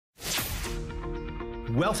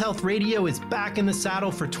Wealth Health Radio is back in the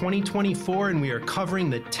saddle for 2024, and we are covering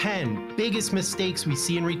the 10 biggest mistakes we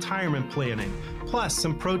see in retirement planning, plus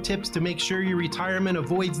some pro tips to make sure your retirement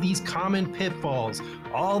avoids these common pitfalls.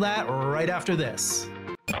 All that right after this.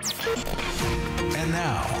 And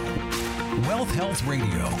now, Wealth Health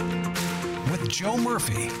Radio with Joe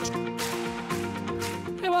Murphy.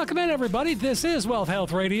 Hey, welcome in, everybody. This is Wealth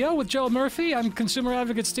Health Radio with Joe Murphy. I'm consumer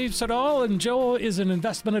advocate Steve Siddall, and Joe is an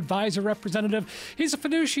investment advisor representative. He's a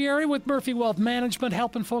fiduciary with Murphy Wealth Management,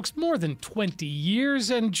 helping folks more than 20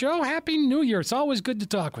 years. And Joe, Happy New Year. It's always good to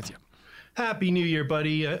talk with you. Happy New Year,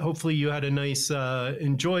 buddy. Hopefully you had a nice,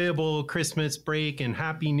 enjoyable Christmas break, and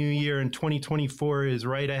Happy New Year. And 2024 is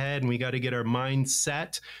right ahead, and we got to get our mind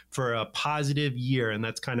set for a positive year. And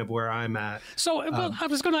that's kind of where I'm at. So, well, I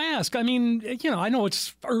was going to ask, I mean, I know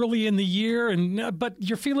it's early in the year, but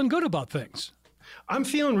you're feeling good about things. I'm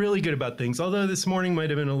feeling really good about things, although this morning might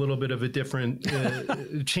have been a little bit of a different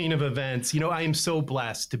chain of events. I am so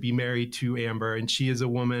blessed to be married to Amber, and she is a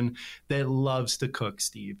woman that loves to cook,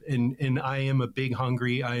 Steve. And I am a big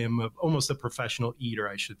hungry. I am almost a professional eater,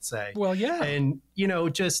 I should say. Well, yeah. And,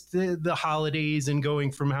 just the holidays and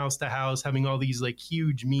going from house to house, having all these like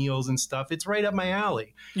huge meals and stuff, it's right up my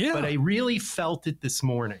alley. Yeah. But I really felt it this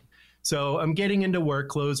morning. So I'm getting into work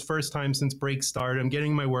clothes, first time since break started. I'm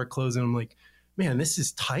getting my work clothes, and I'm like, man, this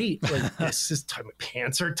is tight. Like, this is tight. My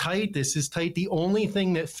pants are tight. This is tight. The only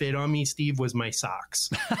thing that fit on me, Steve, was my socks.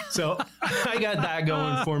 So I got that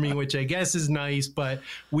going for me, which I guess is nice. But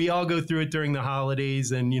we all go through it during the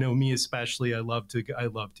holidays, and me especially. I love to eat.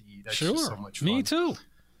 That's just so much fun. Me too.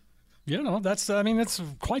 That's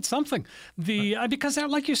quite something. Because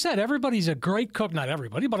like you said, everybody's a great cook. Not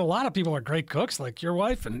everybody, but a lot of people are great cooks, like your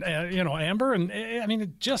wife and Amber. And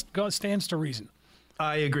it just stands to reason.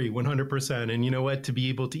 I agree 100%. And you know what? To be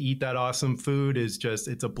able to eat that awesome food is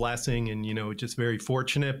it's a blessing, and, just very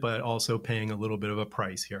fortunate, but also paying a little bit of a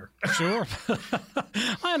price here. Sure.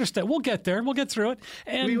 I understand. We'll get there. We'll get through it.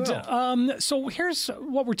 And we will. So here's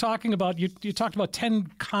what we're talking about. You talked about 10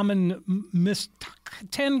 common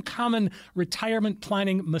retirement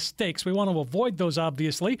planning mistakes. We want to avoid those,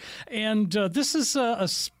 obviously. And this is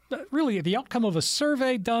really the outcome of a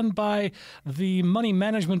survey done by the money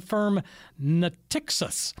management firm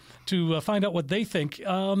Natixis to find out what they think.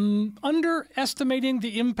 Underestimating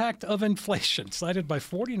the impact of inflation, cited by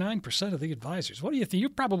 49% of the advisors. What do you think? You're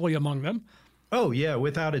probably among them. Oh, yeah,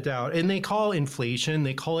 without a doubt. And they call inflation,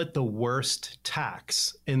 they call it the worst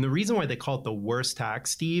tax. And the reason why they call it the worst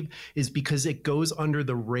tax, Steve, is because it goes under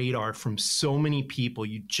the radar from so many people.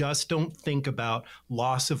 You just don't think about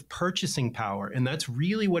loss of purchasing power. And that's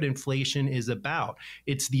really what inflation is about.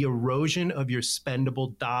 It's the erosion of your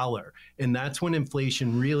spendable dollar. And that's when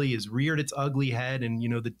inflation really is reared its ugly head. And,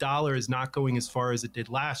 the dollar is not going as far as it did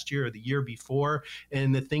last year or the year before.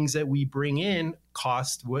 And the things that we bring in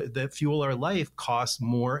that fuel our life cost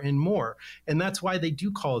more and more. And that's why they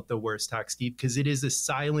do call it the worst tax, Steve, because it is a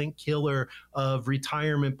silent killer of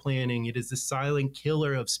retirement planning. It is a silent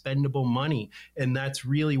killer of spendable money. And that's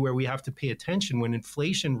really where we have to pay attention. When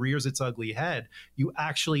inflation rears its ugly head, you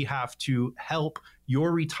actually have to help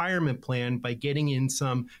your retirement plan by getting in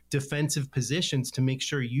some defensive positions to make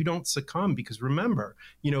sure you don't succumb. Because remember,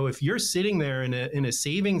 if you're sitting there in a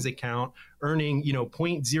savings account earning,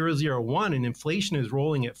 0.001 and inflation is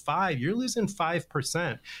rolling at 5, you're losing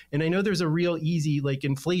 5%. And I know there's a real easy,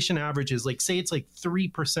 inflation averages, say it's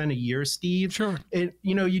 3% a year, Steve. Sure.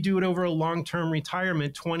 You do it over a long-term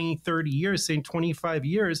retirement, 20, 30 years, say 25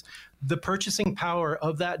 years, the purchasing power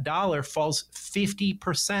of that dollar falls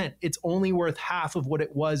 50%. It's only worth half of what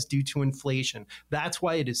it was due to inflation. That's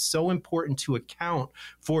why it is so important to account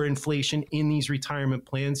for inflation in these retirement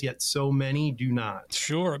plans, yet so many do not.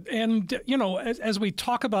 Sure. And, as we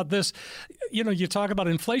talk about this, you talk about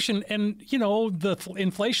inflation and, the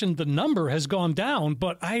inflation, the number has gone down,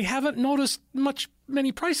 but I haven't noticed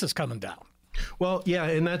many prices coming down. Well, yeah,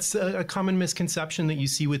 and that's a common misconception that you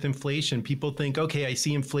see with inflation. People think, okay, I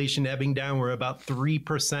see inflation ebbing down. We're about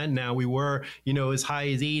 3% now. We were, as high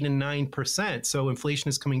as 8 and 9%. So inflation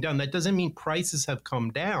is coming down. That doesn't mean prices have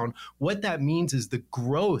come down. What that means is the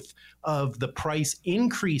growth of the price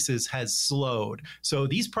increases has slowed. So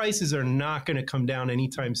these prices are not going to come down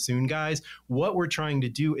anytime soon, guys. What we're trying to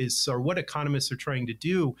do what economists are trying to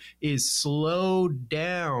do is slow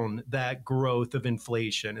down that growth of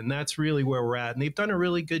inflation. And that's really where where we're at. And they've done a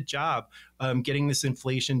really good job getting this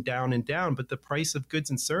inflation down and down. But the price of goods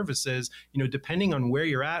and services, depending on where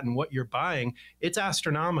you're at and what you're buying, it's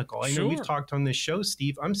astronomical. I know we've talked on this show,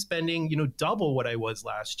 Steve. I'm spending, double what I was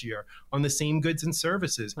last year on the same goods and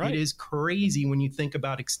services. Right. It is crazy when you think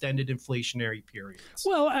about extended inflationary periods.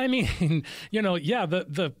 Well, I mean,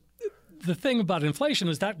 the thing about inflation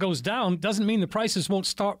is that goes down doesn't mean the prices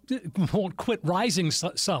won't quit rising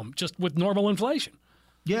some just with normal inflation.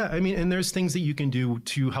 Yeah, I mean, and there's things that you can do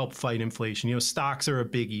to help fight inflation. Stocks are a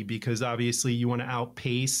biggie because obviously you want to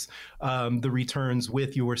outpace the returns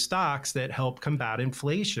with your stocks that help combat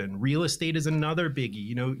inflation. Real estate is another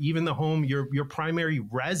biggie. Even the home, your primary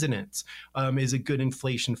residence is a good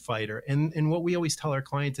inflation fighter. And what we always tell our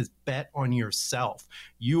clients is bet on yourself.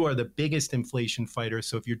 You are the biggest inflation fighter.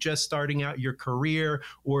 So if you're just starting out your career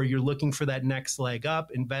or you're looking for that next leg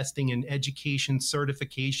up, investing in education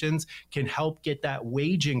certifications can help get that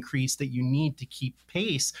wage increase that you need to keep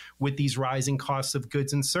pace with these rising costs of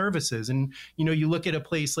goods and services. And, you look at a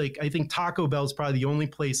place like, I think Taco Bell is probably the only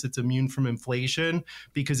place that's immune from inflation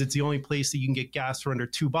because it's the only place that you can get gas for under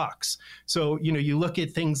 $2. So, you look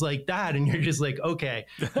at things like that and you're just like, okay,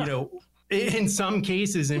 in some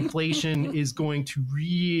cases, inflation is going to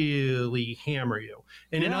really hammer you.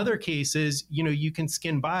 And in other cases, you can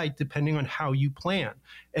skin by depending on how you plan.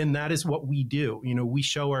 And that is what we do. We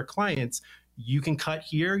show our clients, you can cut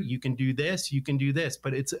here, you can do this, you can do this.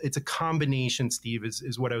 But it's a combination, Steve,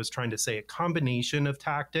 is what I was trying to say. A combination of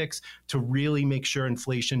tactics to really make sure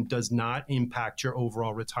inflation does not impact your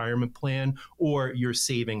overall retirement plan or your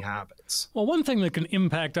saving habits. Well, one thing that can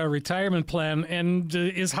impact our retirement plan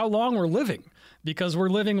is how long we're living, because we're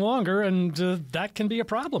living longer, and that can be a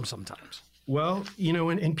problem sometimes. Well,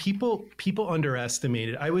 and people underestimate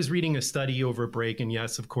it. I was reading a study over break, and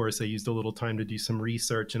yes, of course, I used a little time to do some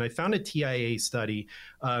research, and I found a TIA study,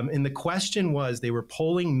 and the question was, they were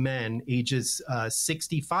polling men ages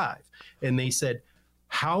 65, and they said,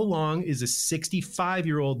 how long is a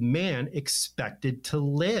 65-year-old man expected to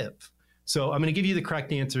live? So I'm going to give you the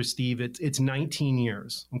correct answer, Steve. It's 19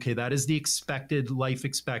 years. Okay, that is the expected life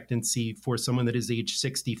expectancy for someone that is age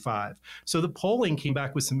 65. So the polling came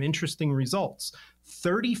back with some interesting results.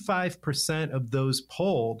 35% of those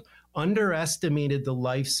polled underestimated the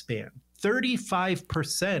lifespan.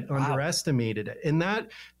 35% underestimated it. And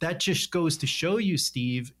that just goes to show you,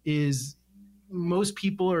 Steve, is most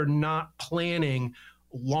people are not planning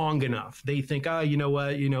long enough. They think, you know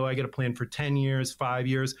what, I got to plan for 10 years, 5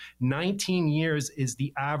 years. 19 years is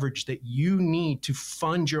the average that you need to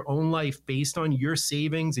fund your own life based on your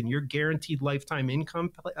savings and your guaranteed lifetime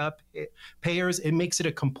income payers. It makes it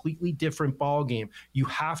a completely different ballgame. You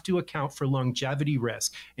have to account for longevity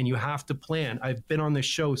risk and you have to plan. I've been on this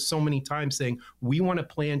show so many times saying we want to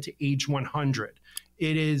plan to age 100.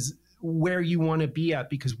 It is where you want to be at,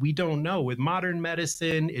 because we don't know. With modern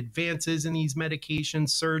medicine, advances in these medications,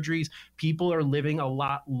 surgeries, people are living a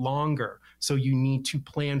lot longer. So you need to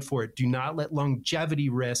plan for it. Do not let longevity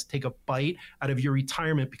risk take a bite out of your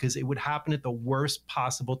retirement, because it would happen at the worst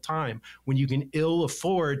possible time when you can ill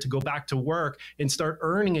afford to go back to work and start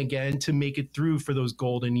earning again to make it through for those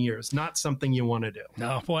golden years. Not something you want to do.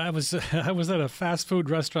 No, boy, I was at a fast food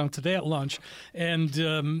restaurant today at lunch, and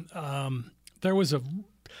there was a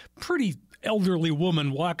pretty elderly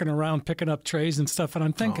woman walking around picking up trays and stuff. And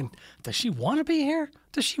I'm thinking, does she want to be here?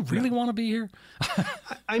 Does she really want to be here?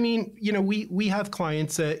 I mean, we have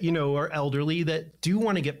clients that, are elderly that do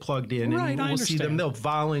want to get plugged in, right, and we'll see them, they'll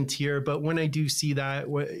volunteer. But when I do see that,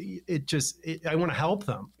 I want to help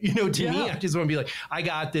them. To me, I just want to be like, I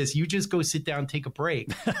got this. You just go sit down, take a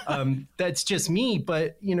break. That's just me.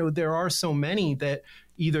 But, there are so many that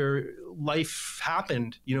either life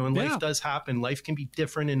happened, and life does happen. Life can be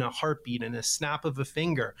different in a heartbeat and a snap of a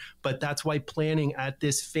finger. But that's why planning at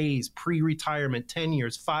this phase, pre-retirement, 10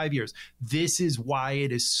 years, 5 years, this is why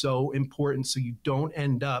it is so important. So you don't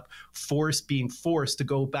end up being forced to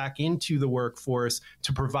go back into the workforce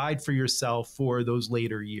to provide for yourself for those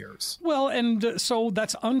later years. Well, and so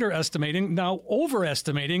that's underestimating. Now,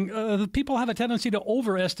 overestimating, people have a tendency to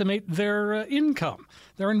overestimate their income,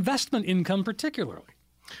 their investment income particularly.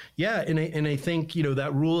 Yeah, and I think,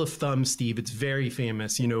 that rule of thumb, Steve, it's very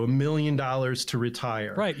famous, $1 million to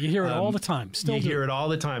retire. Right, you hear it all the time. Hear it all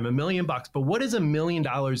the time, $1 million. But what does $1 million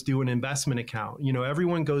do in an investment account?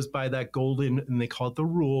 Everyone goes by that golden, and they call it the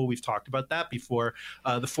rule. We've talked about that before,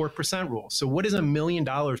 the 4% rule. So what does $1 million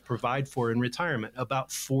provide for in retirement? About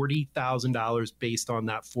 $40,000 based on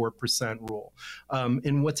that 4% rule.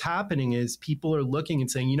 And what's happening is people are looking and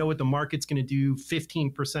saying, the market's going to do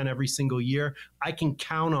 15% every single year. I can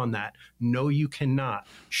count count on that? No, you cannot.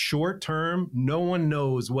 Short term, no one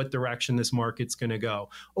knows what direction this market's going to go.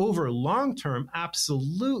 Over long term,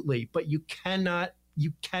 absolutely, but you cannot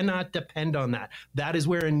depend on that. That is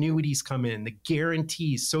where annuities come in, the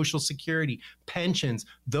guarantees, Social Security, pensions,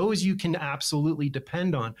 those you can absolutely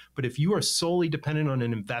depend on. But if you are solely dependent on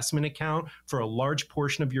an investment account for a large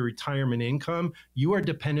portion of your retirement income, you are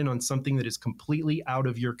dependent on something that is completely out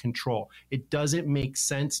of your control. It doesn't make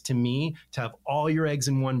sense to me to have all your eggs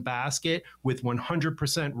in one basket with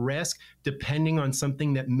 100% risk, depending on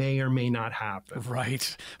something that may or may not happen.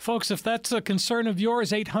 Right. Folks, if that's a concern of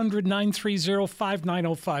yours,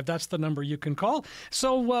 800-930-5905. That's the number you can call.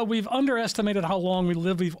 So we've underestimated how long we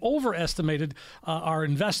live. We've overestimated our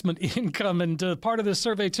investment income. And part of this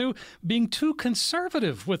survey, too, being too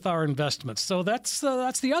conservative with our investments. So that's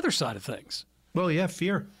the other side of things. Well, yeah,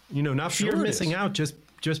 fear. Not fear of missing out, just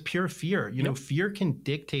pure fear. Fear can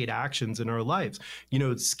dictate actions in our lives.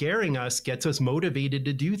 Scaring us gets us motivated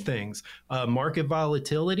to do things. Market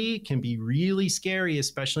volatility can be really scary,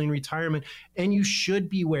 especially in retirement, and you should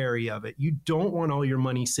be wary of it. You don't want all your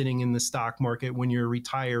money sitting in the stock market when you're a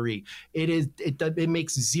retiree. It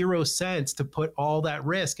makes zero sense to put all that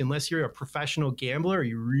risk unless you're a professional gambler or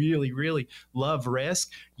you really, really love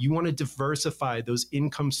risk. You want to diversify those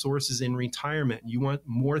income sources in retirement. You want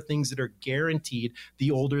more things that are guaranteed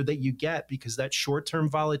the older that you get, because that short-term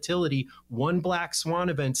volatility, one black swan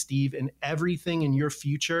event, Steve, and everything in your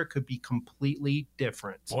future could be completely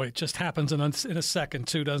different. Boy, it just happens in a second,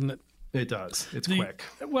 too, doesn't it? It does. It's quick.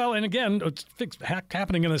 Well, and again, it's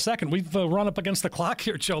happening in a second. We've run up against the clock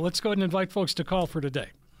here, Joe. Let's go ahead and invite folks to call for today.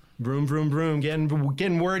 Vroom, vroom, vroom.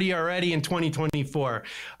 Getting wordy already in 2024.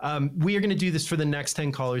 We are going to do this for the next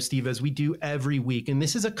 10 callers, Steve, as we do every week. And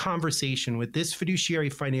this is a conversation with this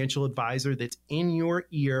fiduciary financial advisor that's in your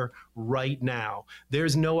ear right now.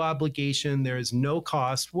 There's no obligation. There is no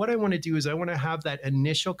cost. What I want to do is I want to have that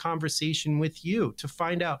initial conversation with you to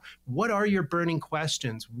find out, what are your burning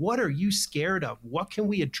questions? What are you scared of? What can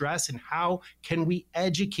we address, and how can we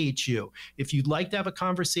educate you? If you'd like to have a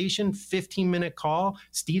conversation, 15-minute call.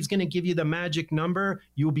 Steve's going to give you the magic number.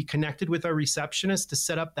 You will be connected with our receptionist to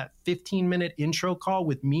set up that 15-minute intro call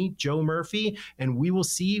with me, Joe Murphy, and we will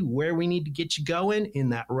see where we need to get you going in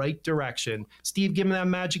that right direction. Steve, give me that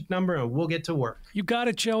magic number and we'll get to work. You got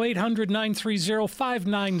it, Joe.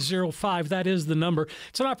 800-930-5905. That is the number.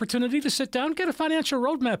 It's an opportunity to sit down, get a financial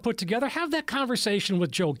roadmap put together, have that conversation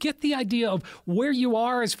with Joe, get the idea of where you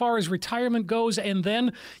are as far as retirement goes, and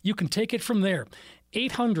then you can take it from there.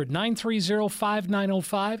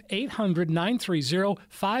 800-930-5905,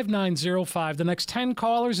 800-930-5905. The next 10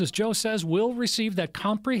 callers, as Joe says, will receive that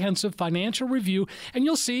comprehensive financial review, and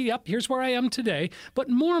you'll see, yep, here's where I am today. But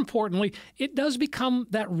more importantly, it does become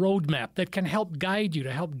that roadmap that can help guide you,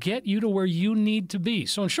 to help get you to where you need to be.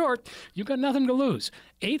 So in short, you've got nothing to lose.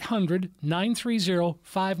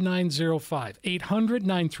 800-930-5905,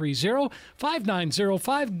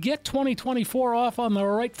 800-930-5905. Get 2024 off on the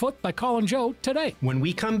right foot by calling Joe today. When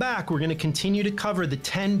we come back, we're going to continue to cover the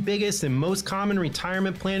 10 biggest and most common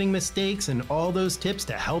retirement planning mistakes and all those tips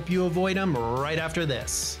to help you avoid them right after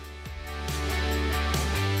this.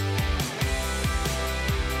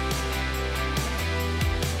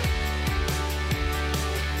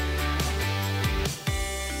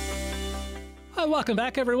 Welcome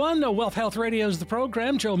back, everyone. Wealth Health Radio is the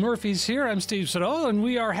program. Joe Murphy's here. I'm Steve Siddall, and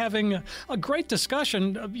we are having a great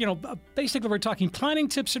discussion. Basically, we're talking planning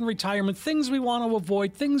tips in retirement, things we want to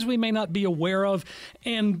avoid, things we may not be aware of.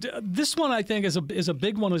 And this one, I think, is a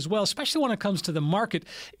big one as well, especially when it comes to the market,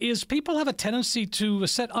 is people have a tendency to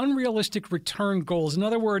set unrealistic return goals. In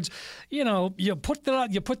other words, you put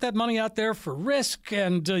that money out there for risk,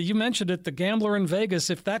 and you mentioned it, the gambler in Vegas.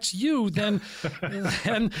 If that's you, then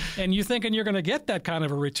and you're thinking you're going to get that kind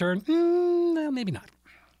of a return, no, maybe not.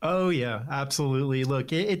 Oh yeah, absolutely.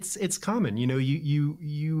 Look, it's common.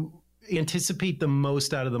 You anticipate the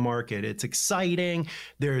most out of the market. It's exciting.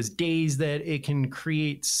 There's days that it can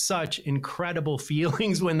create such incredible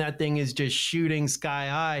feelings when that thing is just shooting sky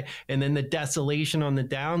high, and then the desolation on the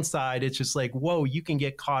downside, it's just like, whoa, you can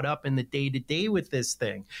get caught up in the day-to-day with this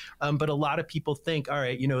thing. But a lot of people think, all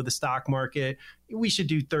right, the stock market, we should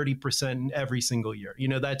do 30% every single year.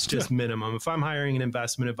 That's just minimum. If I'm hiring an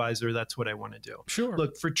investment advisor, that's what I want to do. Sure.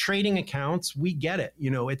 Look, for trading accounts, we get it.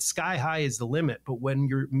 It's sky high is the limit. But when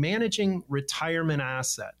you're managing managing retirement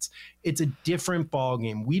assets, it's a different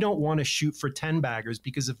ballgame. We don't want to shoot for 10 baggers,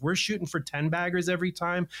 because if we're shooting for 10 baggers every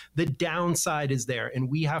time, the downside is there, and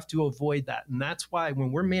we have to avoid that. And that's why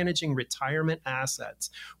when we're managing retirement assets,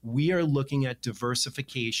 we are looking at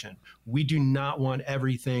diversification. We do not want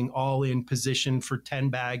everything all in position for 10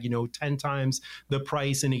 bag, 10 times the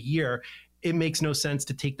price in a year. It makes no sense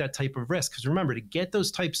to take that type of risk, because remember, to get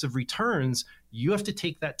those types of returns, you have to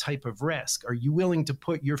take that type of risk. Are you willing to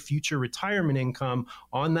put your future retirement income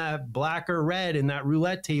on that black or red in that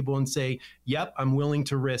roulette table and say, yep, I'm willing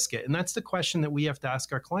to risk it? And that's the question that we have to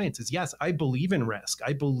ask our clients is, yes, I believe in risk.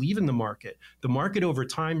 I believe in the market. The market over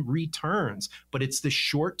time returns, but it's the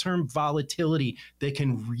short-term volatility that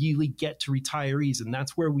can really get to retirees. And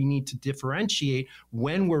that's where we need to differentiate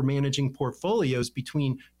when we're managing portfolios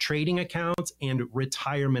between trading accounts and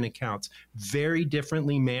retirement accounts. Very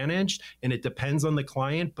differently managed, and it depends on the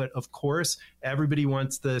client, but of course, everybody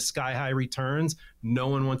wants the sky-high returns. No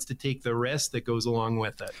one wants to take the risk that goes along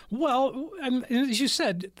with it. Well, and as you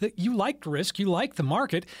said, that you like risk, you like the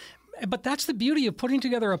market, but that's the beauty of putting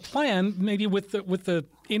together a plan, maybe with the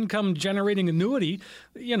income-generating annuity,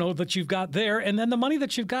 that you've got there, and then the money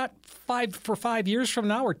that you've got 5 years from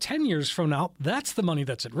now or 10 years from now, that's the money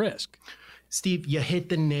that's at risk. Steve, you hit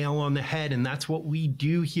the nail on the head, and that's what we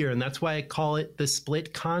do here. And that's why I call it the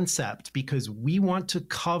split concept, because we want to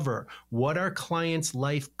cover what our clients'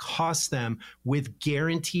 life costs them with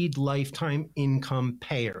guaranteed lifetime income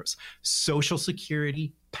payers, Social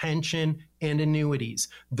Security, pension, and annuities.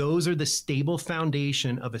 Those are the stable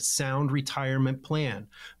foundation of a sound retirement plan.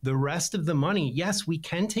 The rest of the money, yes, we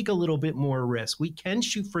can take a little bit more risk. We can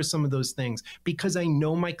shoot for some of those things because I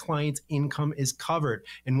know my client's income is covered.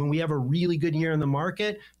 And when we have a really good year in the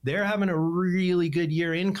market, they're having a really good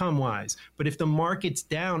year income-wise. But if the market's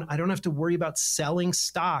down, I don't have to worry about selling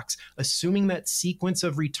stocks, assuming that sequence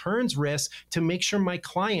of returns risk to make sure my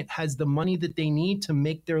client has the money that they need to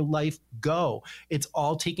make their life go. It's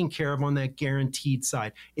all taken care of on that guaranteed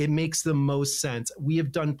side. It makes the most sense. We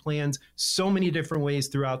have done plans so many different ways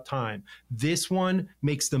throughout time. This one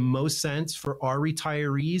makes the most sense for our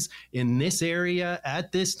retirees in this area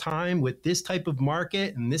at this time with this type of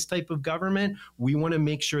market and this type of government. We want to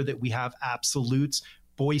make sure that we have absolutes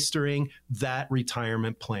bolstering that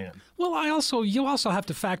retirement plan. Well, you also have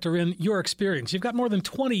to factor in your experience. You've got more than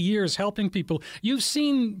 20 years helping people. You've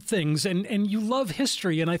seen things and you love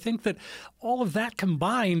history. And I think that all of that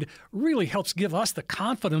combined really helps give us the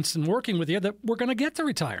confidence in working with you that we're going to get to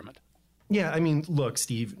retirement. Yeah, I mean, look,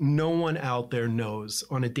 Steve, no one out there knows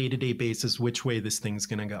on a day-to-day basis which way this thing's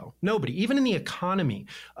going to go. Nobody, even in the economy.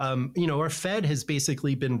 Our Fed has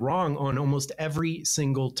basically been wrong on almost every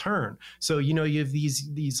single turn. So, you have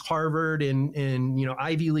these Harvard and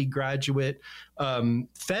Ivy League graduate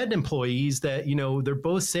Fed employees that, they're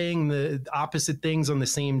both saying the opposite things on the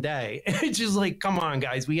same day. It's just like, come on,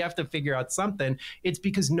 guys, we have to figure out something. It's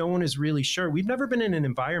because no one is really sure. We've never been in an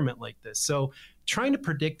environment like this. So trying to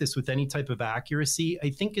predict this with any type of accuracy, I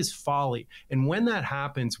think, is folly. And when that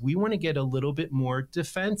happens, we want to get a little bit more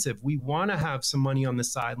defensive. We want to have some money on the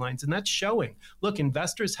sidelines, and that's showing. Look,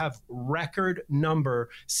 investors have record number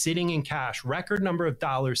sitting in cash, record number of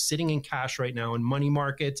dollars sitting in cash right now in money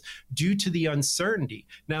markets due to the uncertainty.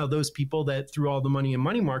 Now, those people that threw all the money in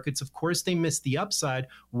money markets, of course, they missed the upside.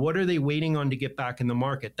 What are they waiting on to get back in the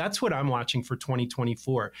market? That's what I'm watching for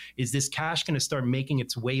 2024. Is this cash going to start making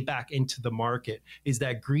its way back into the market? Is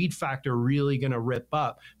that greed factor really going to rip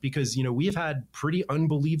up? Because, we've had pretty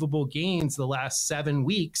unbelievable gains the last 7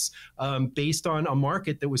 weeks based on a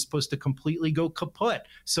market that was supposed to completely go kaput.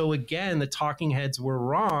 So again, the talking heads were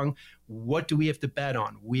wrong. What do we have to bet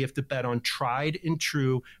on? We have to bet on tried and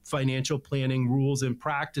true financial planning rules and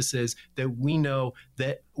practices that we know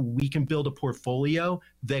that we can build a portfolio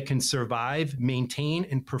that can survive, maintain,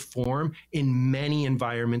 and perform in many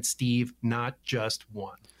environments, Steve, not just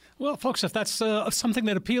one. Well, folks, if that's something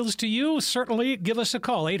that appeals to you, certainly give us a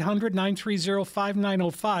call,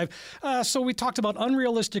 800-930-5905. So we talked about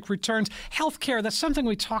unrealistic returns. Healthcare, that's something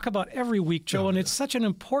we talk about every week, Joe, and it's such an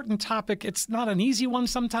important topic. It's not an easy one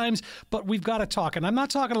sometimes, but we've got to talk. And I'm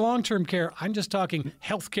not talking long-term care. I'm just talking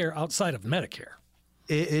healthcare outside of Medicare.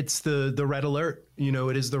 It's the red alert.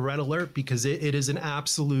 It is the red alert because it is an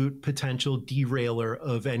absolute potential derailer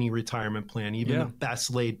of any retirement plan, even the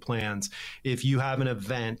best laid plans. If you have an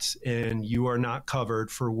event and you are not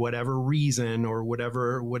covered for whatever reason or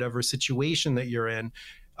whatever situation that you're in,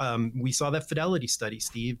 we saw that Fidelity study,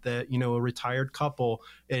 Steve, that, a retired couple,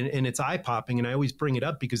 and it's eye-popping, and I always bring it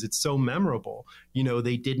up because it's so memorable.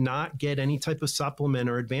 They did not get any type of supplement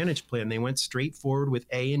or advantage plan. They went straight forward with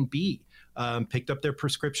A and B. picked up their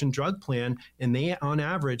prescription drug plan, and they, on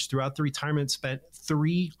average, throughout the retirement, spent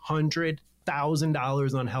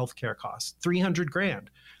 $300,000 on healthcare costs, 300 grand.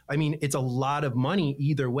 I mean, it's a lot of money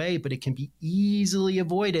either way, but it can be easily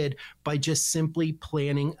avoided by just simply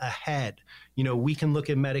planning ahead. You know, we can look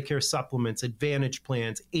at Medicare supplements, Advantage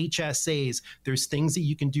plans, HSAs. There's things that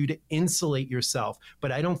you can do to insulate yourself.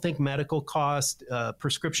 But I don't think medical costs,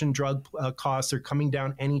 prescription drug costs are coming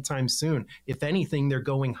down anytime soon. If anything, they're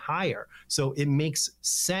going higher. So it makes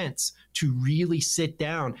sense to really sit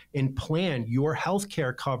down and plan your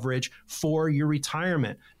healthcare coverage for your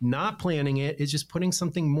retirement. Not planning it is just putting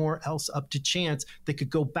something more else up to chance that could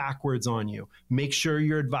go backwards on you. Make sure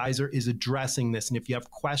your advisor is addressing this. And if you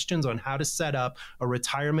have questions on how to set up a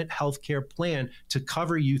retirement healthcare plan to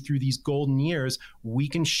cover you through these golden years, we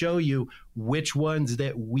can show you which ones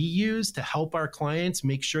that we use to help our clients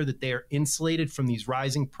make sure that they are insulated from these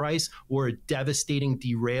rising price or a devastating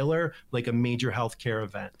derailer like a major healthcare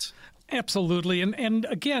event. Absolutely, and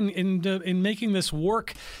again, in making this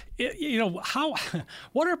work,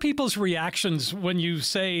 what are people's reactions when you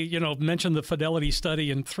say, mention the Fidelity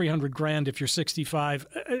study and 300 grand if you're 65?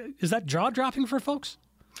 Is that jaw dropping for folks?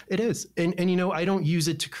 It is. And I don't use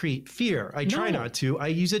it to create fear. I try not to. I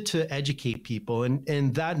use it to educate people.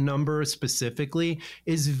 And that number specifically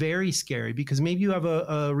is very scary because maybe you have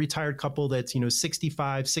a retired couple that's,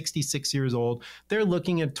 65, 66 years old. They're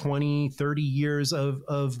looking at 20, 30 years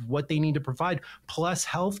of what they need to provide plus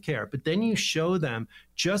healthcare. But then you show them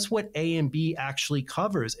just what A and B actually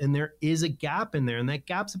covers. And there is a gap in there. And that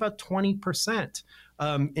gap's about 20%.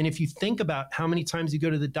 And if you think about how many times you go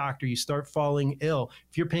to the doctor, you start falling ill.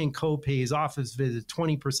 If you're paying co-pays, office visits,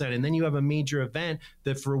 20%, and then you have a major event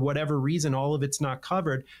that for whatever reason, all of it's not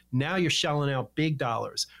covered, now you're shelling out big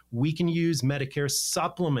dollars. We can use Medicare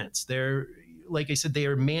supplements. Like I said, they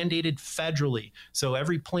are mandated federally. So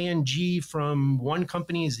every plan G from one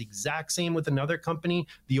company is the exact same with another company.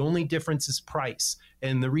 The only difference is price.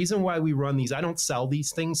 And the reason why we run these, I don't sell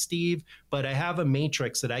these things, Steve, but I have a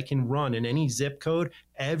matrix that I can run in any zip code,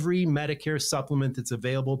 every Medicare supplement that's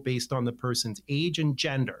available based on the person's age and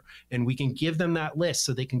gender. And we can give them that list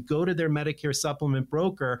so they can go to their Medicare supplement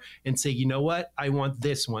broker and say, you know what, I want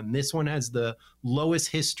this one. This one has the lowest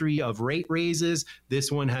history of rate raises.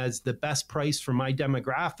 This one has the best price for my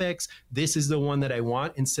demographics. This is the one that I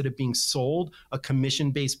want. Instead of being sold a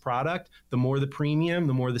commission-based product, the more the premium,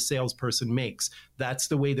 the more the salesperson makes. That's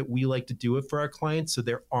the way that we like to do it for our clients. So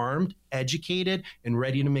they're armed, educated, and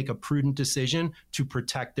ready to make a prudent decision to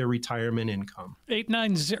protect their retirement income.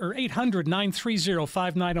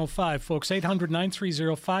 800-930-5905, folks.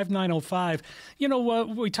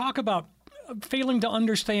 800-930-5905. We talk about failing to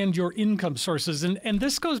understand your income sources. And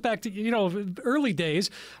this goes back to, early days.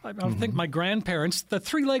 I think my grandparents, the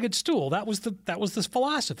three-legged stool, that was the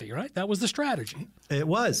philosophy, right? That was the strategy. It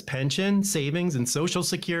was pension, savings, and Social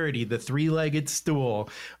Security, the three-legged stool.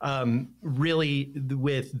 Really,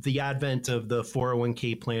 with the advent of the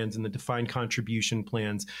 401k plans and the defined contribution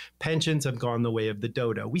plans, pensions have gone the way of the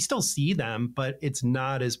dodo. We still see them, but it's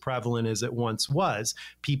not as prevalent as it once was.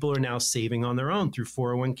 People are now saving on their own through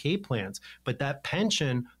 401k plans. But that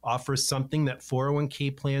pension offers something that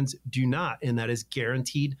 401k plans do not, and that is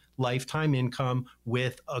guaranteed lifetime income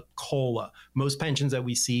with a COLA. Most pensions that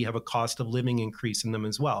we see have a cost of living increase in them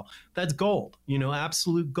as well. That's gold,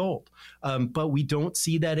 absolute gold. But we don't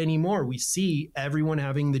see that anymore. We see everyone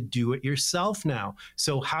having the do-it-yourself now.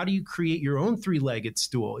 So how do you create your own three-legged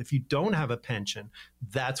stool? If you don't have a pension,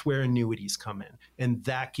 that's where annuities come in. And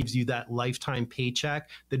that gives you that lifetime paycheck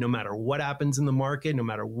that no matter what happens in the market, no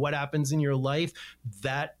matter what happens in your life,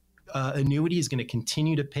 that annuity is going to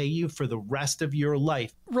continue to pay you for the rest of your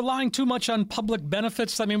life. Relying too much on public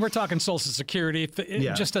benefits. I mean, we're talking Social Security.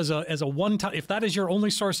 Just as a one-time, if that is your only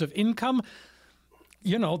source of income,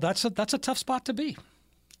 that's a tough spot to be.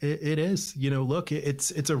 It is. Look, it's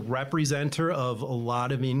a representer of a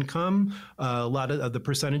lot of income, a lot of the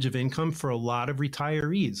percentage of income for a lot of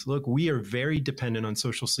retirees. Look, we are very dependent on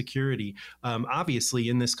Social Security, obviously,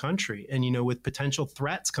 in this country. And, with potential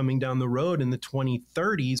threats coming down the road in the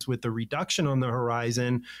 2030s with the reduction on the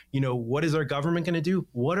horizon, what is our government going to do?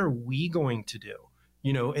 What are we going to do?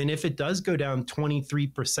 And if it does go down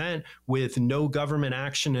 23% with no government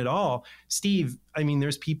action at all, Steve, I mean,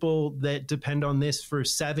 there's people that depend on this for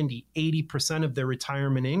 70, 80% of their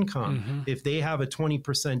retirement income. Mm-hmm. If they have a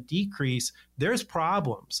 20% decrease, there's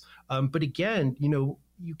problems. But again, you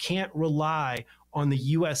can't rely on the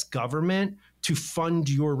U.S. government to fund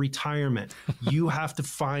your retirement. You have to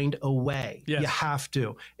find a way. Yes. You have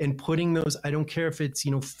to. And putting those, I don't care if it's,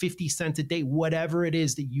 50 cents a day, whatever it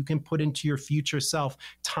is that you can put into your future self,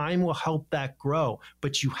 time will help that grow.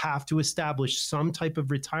 But you have to establish some type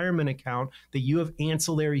of retirement account that you have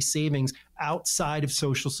ancillary savings outside of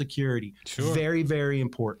Social Security. Sure. Very, very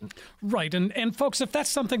important. Right. And folks, if that's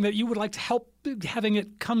something that you would like to help having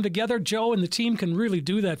it come together, Joe and the team can really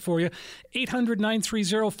do that for you.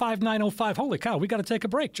 800-930-5905. Holy cow, we got to take a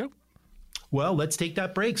break, Joe. Well, let's take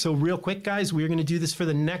that break. So real quick, guys, we're going to do this for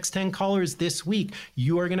the next 10 callers this week.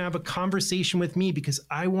 You are going to have a conversation with me because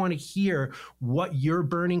I want to hear what your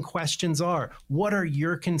burning questions are. What are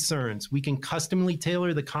your concerns? We can customly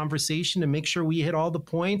tailor the conversation to make sure we hit all the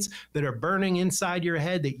points that are burning inside your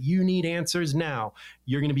head that you need answers now.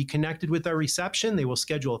 You're going to be connected with our reception. They will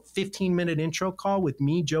schedule a 15-minute intro call with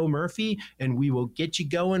me, Joe Murphy, and we will get you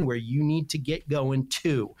going where you need to get going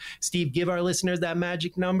too. Steve, give our listeners that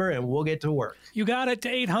magic number and we'll get to work. You got it, to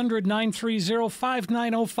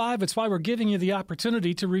 800-930-5905. It's why we're giving you the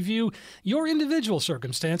opportunity to review your individual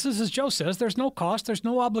circumstances. As Joe says, there's no cost, there's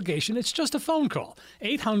no obligation. It's just a phone call.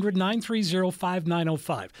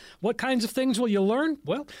 800-930-5905. What kinds of things will you learn?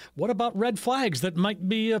 Well, what about red flags that might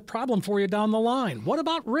be a problem for you down the line? What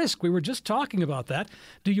about risk? We were just talking about that.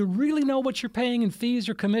 Do you really know what you're paying in fees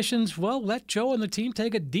or commissions? Well, let Joe and the team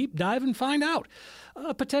take a deep dive and find out.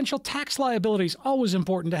 Potential tax liabilities, always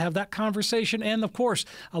important to have that conversation. And, of course,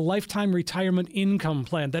 a lifetime retirement income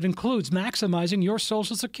plan that includes maximizing your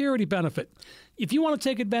Social Security benefit. If you want to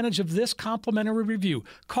take advantage of this complimentary review,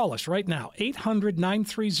 call us right now,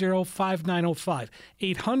 800-930-5905,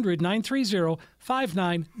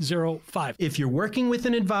 800-930-5905. If you're working with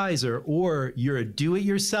an advisor or you're a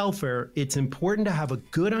do-it-yourselfer, it's important to have a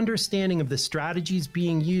good understanding of the strategies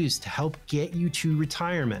being used to help get you to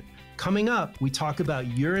retirement. Coming up, we talk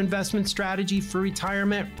about your investment strategy for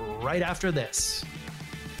retirement right after this.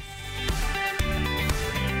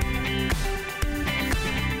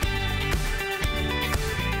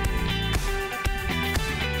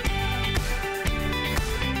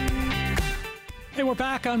 Hey, we're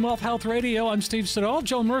back on Wealth Health Radio. I'm Steve Siddall.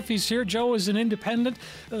 Joe Murphy's here. Joe is an independent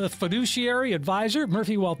fiduciary advisor.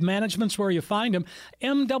 Murphy Wealth Management's where you find him.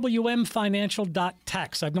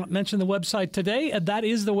 MWMFinancial.tax. I've not mentioned the website today. That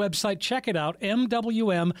is the website. Check it out,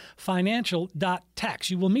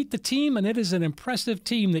 MWMFinancial.tax. You will meet the team, and it is an impressive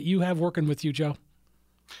team that you have working with you, Joe.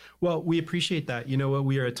 Well, we appreciate that. You know what?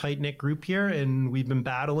 We are a tight-knit group here, and we've been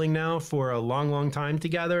battling now for a long, long time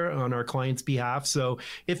together on our clients' behalf. So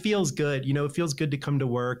it feels good. It feels good to come to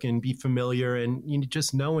work and be familiar and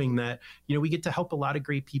just knowing that, we get to help a lot of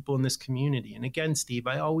great people in this community. And again, Steve,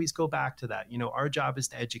 I always go back to that. Our job is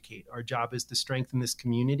to educate. Our job is to strengthen this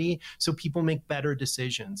community so people make better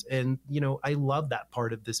decisions. And, I love that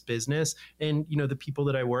part of this business. And, the people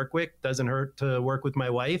that I work with, doesn't hurt to work with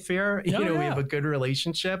my wife here. We have a good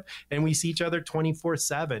relationship. And we see each other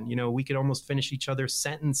 24/7. We could almost finish each other's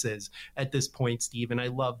sentences at this point, Steve. And I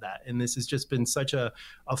love that. And this has just been such a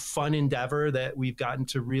fun endeavor that we've gotten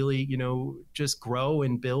to really, just grow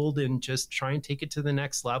and build and just try and take it to the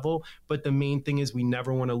next level. But the main thing is we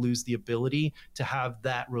never want to lose the ability to have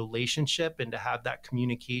that relationship and to have that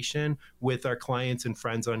communication with our clients and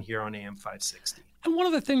friends on here on AM 560. And one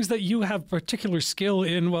of the things that you have particular skill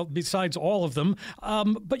in, well, besides all of them,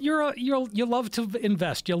 but you love to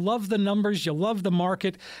invest. You love the numbers. You love the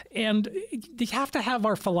market. And you have to have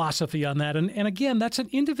our philosophy on that. And again, that's an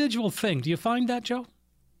individual thing. Do you find that, Joe?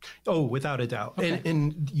 Oh, without a doubt. Okay.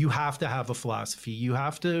 And you have to have a philosophy. You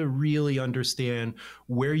have to really understand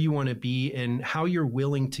where you want to be and how you're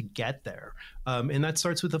willing to get there. And that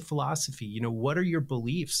starts with a philosophy. What are your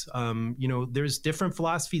beliefs? There's different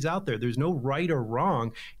philosophies out there. There's no right or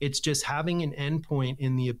wrong. It's just having an endpoint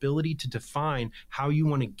and the ability to define how you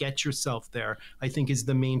want to get yourself there, I think, is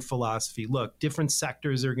the main philosophy. Look, different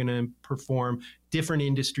sectors are going to perform. Different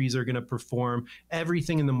industries are going to perform.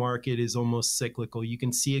 Everything in the market is almost cyclical. You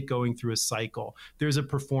can see it going through a cycle. There's a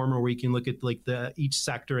performer where you can look at each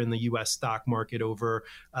sector in the U.S. stock market over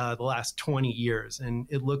the last 20 years, and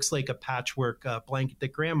it looks like a patchwork blanket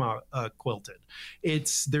that grandma quilted.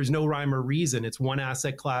 There's no rhyme or reason. It's one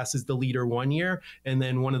asset class is the leader one year, and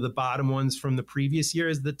then one of the bottom ones from the previous year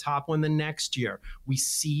is the top one the next year. We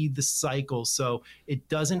see the cycle. So it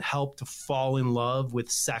doesn't help to fall in love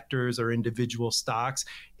with sectors or individual stocks.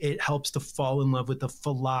 It helps to fall in love with a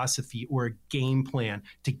philosophy or a game plan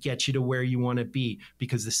to get you to where you want to be,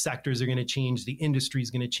 because the sectors are going to change, the industry is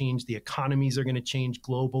going to change, the economies are going to change,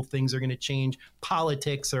 global things are going to change,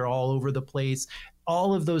 politics are all over the place.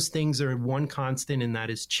 All of those things are one constant, and that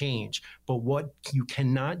is change. But what you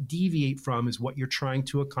cannot deviate from is what you're trying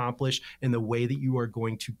to accomplish and the way that you are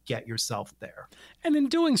going to get yourself there. And in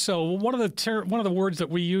doing so, one of the words that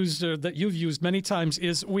we use, that you've used many times,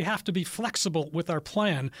 is we have to be flexible with our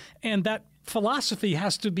plan, and that philosophy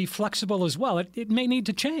has to be flexible as well. It may need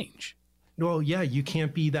to change. Well, yeah, you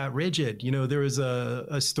can't be that rigid. There was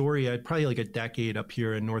a story, probably like a decade up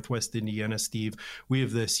here in Northwest Indiana, Steve. We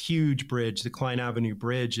have this huge bridge, the Klein Avenue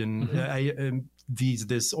Bridge, and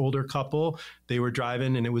this older couple, they were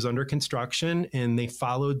driving and it was under construction, and they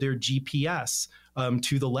followed their GPS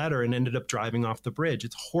to the letter and ended up driving off the bridge.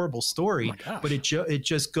 It's a horrible story, but it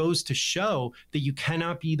just goes to show that you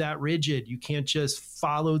cannot be that rigid. You can't just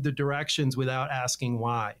follow the directions without asking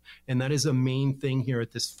why. And that is a main thing here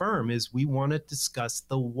at this firm, is we want to discuss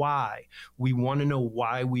the why. We want to know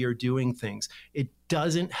why we are doing things. It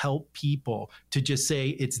doesn't help people to just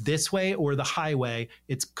say it's this way or the highway.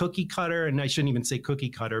 It's cookie cutter, and I shouldn't even say cookie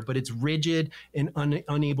cutter, but it's rigid and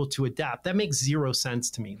unable to adapt. That makes zero sense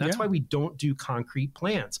to me. That's why we don't do concrete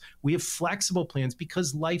plans. We have flexible plans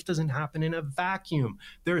because life doesn't happen in a vacuum.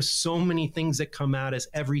 There are so many things that come at us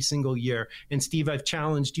every single year. And Steve, I've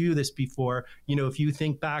challenged you this before. If you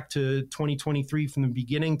think back to 2023 from the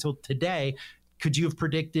beginning till today, could you have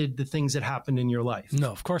predicted the things that happened in your life? No,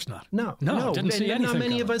 of course not. No. Didn't see anything. Not many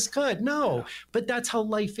coming. of us could. No, but that's how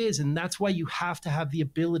life is. And that's why you have to have the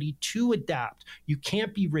ability to adapt. You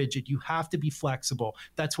can't be rigid. You have to be flexible.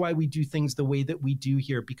 That's why we do things the way that we do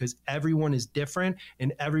here, because everyone is different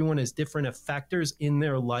and everyone has different effectors in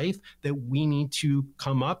their life that we need to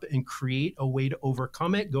come up and create a way to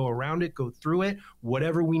overcome it, go around it, go through it.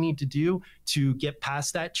 Whatever we need to do to get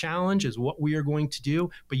past that challenge is what we are going to do.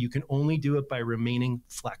 But you can only do it by remaining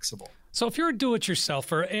flexible. So if you're a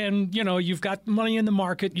do-it-yourselfer and, you've got money in the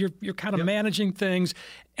market, you're kind of managing things,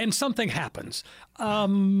 and something happens,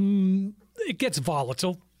 it gets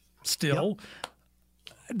volatile still.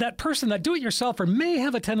 That person, that do-it-yourselfer, may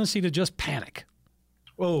have a tendency to just panic.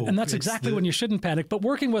 Oh, and that's exactly when you shouldn't panic. But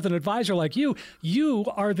working with an advisor like you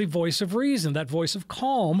are the voice of reason, that voice of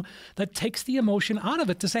calm that takes the emotion out of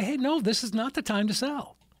it to say, hey, no, this is not the time to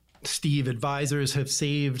sell. Steve, advisors have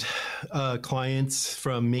saved clients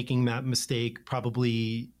from making that mistake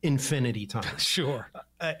probably infinity times. Sure.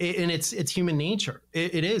 And it's human nature.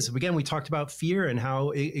 It is. Again, we talked about fear and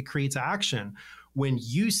how it creates action. When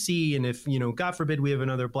you see, and if, God forbid we have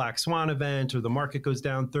another black swan event or the market goes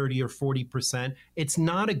down 30 or 40%, it's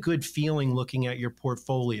not a good feeling looking at your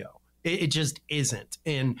portfolio. It just isn't.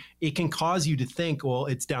 And it can cause you to think, well,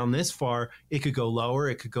 it's down this far. It could go lower.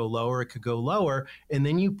 It could go lower. It could go lower. And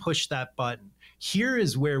then you push that button. Here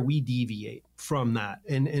is where we deviate from that.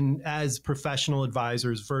 And as professional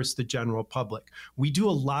advisors versus the general public, we do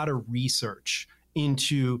a lot of research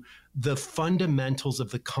into the fundamentals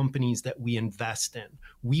of the companies that we invest in.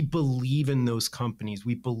 We believe in those companies.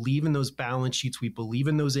 We believe in those balance sheets. We believe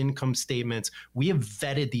in those income statements. We have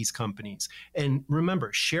vetted these companies. And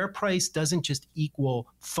remember, share price doesn't just equal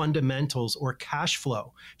fundamentals or cash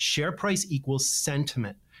flow. Share price equals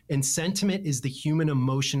sentiment. And sentiment is the human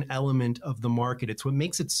emotion element of the market. It's what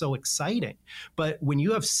makes it so exciting. But when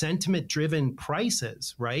you have sentiment-driven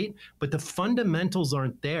prices, right, but the fundamentals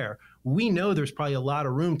aren't there, we know there's probably a lot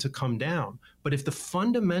of room to come down. But if the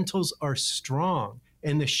fundamentals are strong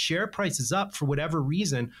and the share price is up for whatever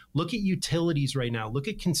reason, look at utilities right now. Look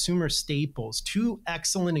at consumer staples, two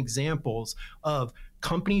excellent examples of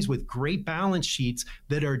companies with great balance sheets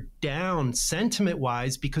that are down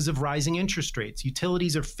sentiment-wise because of rising interest rates.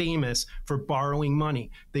 Utilities are famous for borrowing money.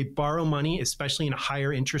 They borrow money, especially in a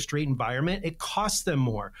higher interest rate environment. It costs them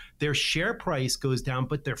more. Their share price goes down,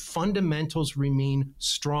 but their fundamentals remain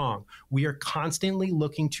strong. We are constantly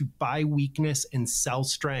looking to buy weakness and sell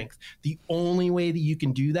strength. The only way that you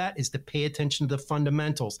can do that is to pay attention to the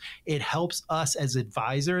fundamentals. It helps us as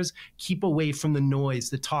advisors keep away from the noise,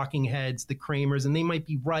 the talking heads, the Kramers, and they might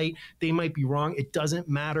be right, they might be wrong. It doesn't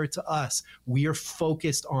matter to us. We are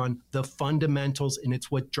focused on the fundamentals, and it's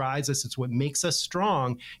what drives us. It's what makes us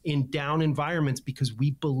strong in down environments because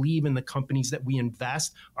we believe in the companies that we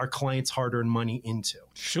invest our clients' hard-earned money into.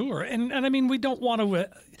 Sure. And I mean, we don't want to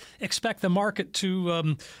expect the market to,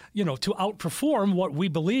 to outperform what we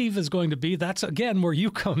believe is going to be. That's, again, where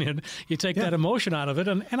you come in. You take that emotion out of it.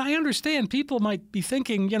 And I understand people might be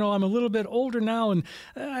thinking, I'm a little bit older now and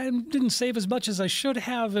I didn't save as much as I should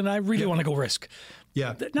have, and I really want to go risk.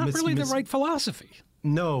 Yeah. Not really the right philosophy.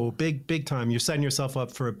 No, big time. You're setting yourself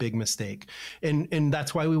up for a big mistake. And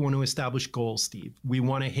that's why we want to establish goals, Steve. We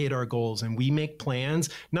want to hit our goals, and we make plans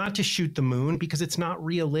not to shoot the moon because it's not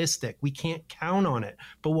realistic. We can't count on it.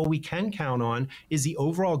 But what we can count on is the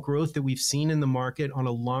overall growth that we've seen in the market on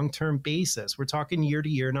a long-term basis. We're talking year to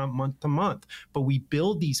year, not month to month. But we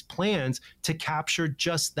build these plans to capture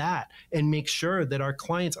just that and make sure that our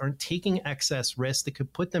clients aren't taking excess risk that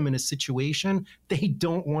could put them in a situation they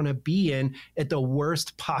don't want to be in at the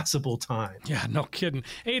worst possible time. Yeah, no kidding.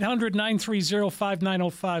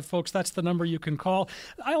 800-930-5905, folks. That's the number you can call.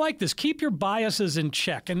 I like this. Keep your biases in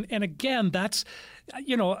check. And again, that's,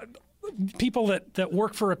 people that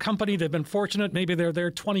work for a company, they've been fortunate. Maybe they're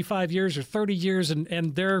there 25 years or 30 years,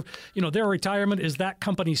 and their retirement is that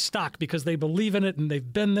company's stock because they believe in it and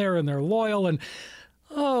they've been there and they're loyal. And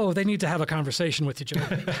they need to have a conversation with you, Joe.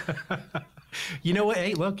 You know what?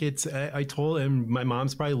 Hey, look, I told him, my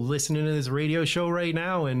mom's probably listening to this radio show right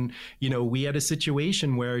now. And, we had a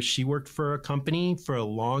situation where she worked for a company for a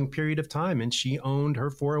long period of time, and she owned her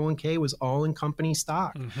 401k was all in company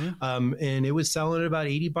stock. Mm-hmm. And it was selling at about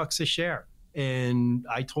 $80 a share. And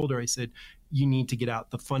I told her, I said, you need to get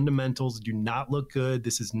out. The fundamentals do not look good.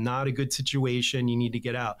 This is not a good situation. You need to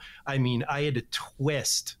get out. I mean, I had to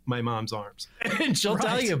twist my mom's arms, and she'll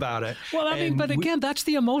tell you about it. Well, but again, that's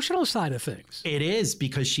the emotional side of things. It is,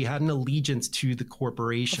 because she had an allegiance to the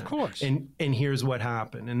corporation. Of course. And here's what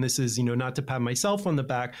happened. And this is, not to pat myself on the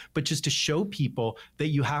back, but just to show people that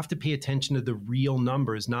you have to pay attention to the real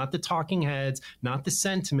numbers, not the talking heads, not the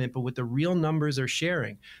sentiment, but what the real numbers are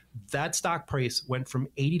sharing. That stock price went from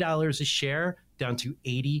 $80 a share down to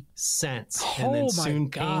 80 cents. And then soon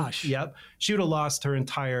gosh. She would have lost her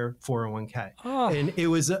entire 401k. Oh. And it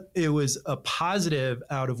was a positive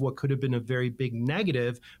out of what could have been a very big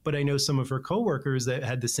negative. But I know some of her coworkers that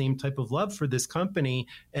had the same type of love for this company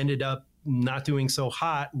ended up not doing so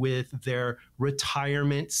hot with their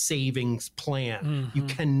retirement savings plan. Mm-hmm. You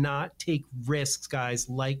cannot take risks, guys,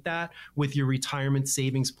 like that with your retirement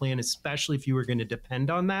savings plan, especially if you were going to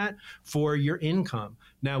depend on that for your income.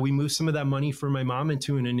 Now, we moved some of that money for my mom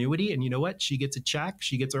into an annuity, and you know what? She gets a check.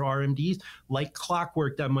 She gets her RMDs. Like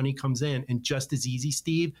clockwork, that money comes in. And just as easy,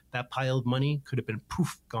 Steve, that pile of money could have been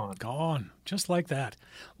poof, gone. Gone, just like that.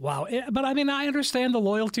 Wow. But I mean, I understand the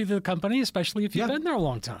loyalty to the company, especially if you've been there a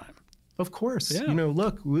long time. Of course. Yeah.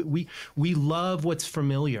 Look, we love what's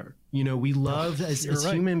familiar. We love as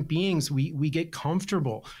human beings, we get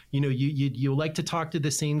comfortable. You like to talk to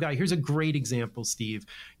the same guy. Here's a great example, Steve.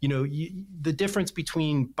 The difference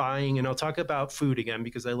between buying, and I'll talk about food again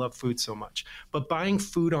because I love food so much, but buying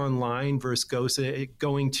food online versus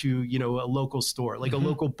going to, a local store, like mm-hmm. a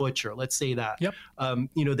local butcher, let's say that. Yep.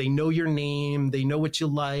 They know your name, they know what you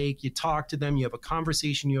like, you talk to them, you have a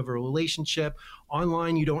conversation, you have a relationship.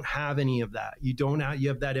 Online, you don't have any of that. You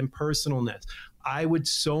have that impersonalness. I would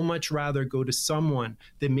so much rather go to someone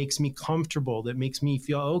that makes me comfortable, that makes me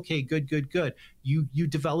feel, okay, good. You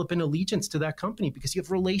develop an allegiance to that company because you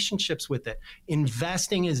have relationships with it.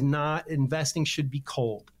 Investing should be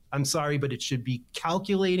cold. I'm sorry, but it should be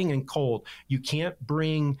calculating and cold. You can't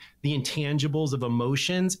bring the intangibles of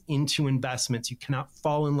emotions into investments. You cannot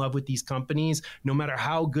fall in love with these companies, no matter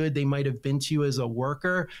how good they might have been to you as a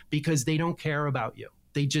worker, because they don't care about you.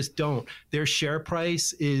 They just don't. Their share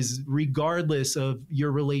price is regardless of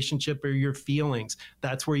your relationship or your feelings.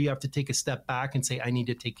 That's where you have to take a step back and say, I need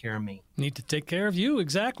to take care of me. Need to take care of you.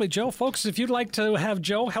 Exactly, Joe. Folks, if you'd like to have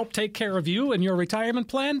Joe help take care of you and your retirement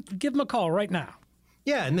plan, give him a call right now.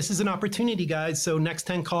 Yeah, and this is an opportunity, guys. So next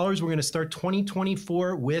 10 callers, we're going to start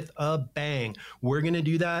 2024 with a bang. We're going to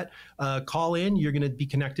do that. Call in. You're going to be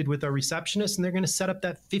connected with our receptionist, and they're going to set up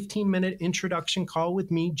that 15-minute introduction call with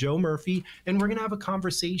me, Joe Murphy, and we're going to have a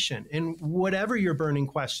conversation. And whatever your burning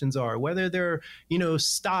questions are, whether they're,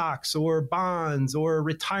 stocks or bonds or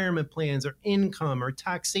retirement plans or income or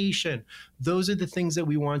taxation, those are the things that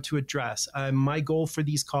we want to address. My goal for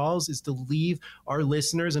these calls is to leave our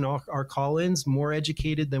listeners and our call-ins more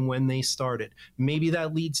educated than when they started. Maybe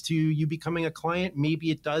that leads to you becoming a client. Maybe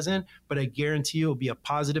it doesn't, but I guarantee you it'll be a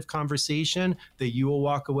positive conversation that you will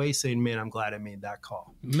walk away saying, man, I'm glad I made that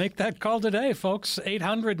call. Make that call today, folks.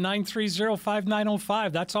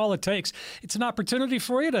 800-930-5905. That's all it takes. It's an opportunity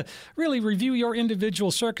for you to really review your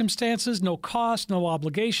individual circumstances. No cost, no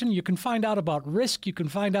obligation. You can find out about risk. You can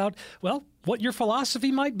find out, what your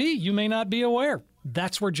philosophy might be. You may not be aware.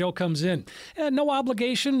 That's where Joe comes in. And no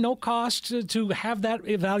obligation, no cost to have that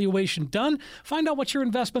evaluation done. Find out what your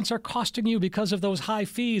investments are costing you because of those high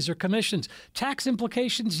fees or commissions. Tax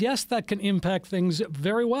implications, yes, that can impact things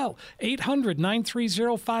very well.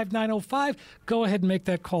 800-930-5905. Go ahead and make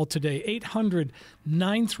that call today.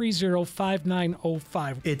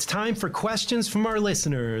 800-930-5905. It's time for questions from our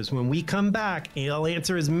listeners. When we come back, I'll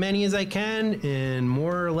answer as many as I can in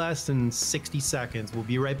more or less than 60 seconds. We'll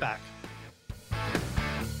be right back.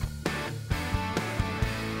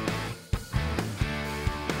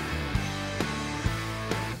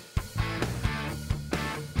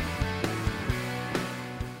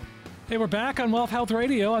 Hey, we're back on Wealth Health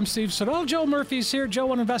Radio. I'm Steve Siddall. Joe Murphy's here.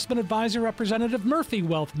 Joe, an investment advisor, representative, Murphy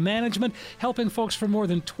Wealth Management, helping folks for more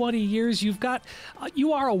than 20 years. You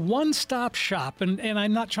are a one-stop shop, and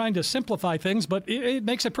I'm not trying to simplify things, but it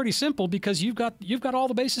makes it pretty simple because you've got all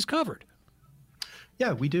the bases covered.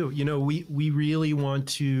 Yeah, we do. We really want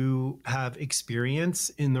to have experience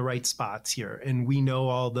in the right spots here. And we know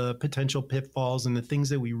all the potential pitfalls and the things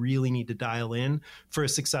that we really need to dial in for a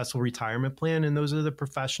successful retirement plan. And those are the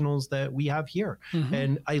professionals that we have here. Mm-hmm.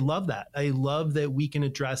 And I love that. I love that we can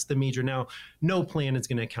address the major. Now, no plan is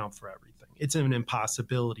going to account for everything. It's an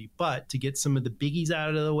impossibility, but to get some of the biggies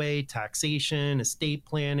out of the way, taxation, estate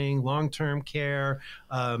planning, long-term care,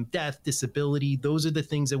 death, disability, those are the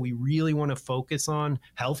things that we really want to focus on,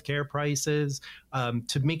 healthcare prices,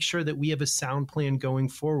 to make sure that we have a sound plan going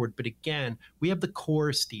forward. But again, we have the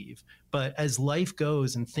core, Steve. But as life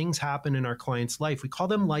goes and things happen in our client's life, we call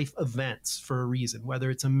them life events for a reason, whether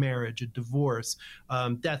it's a marriage, a divorce,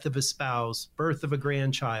 death of a spouse, birth of a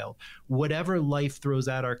grandchild, whatever life throws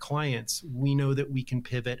at our clients, we know that we can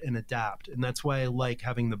pivot and adapt. And that's why I like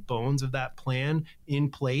having the bones of that plan in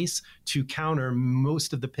place to counter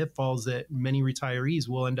most of the pitfalls that many retirees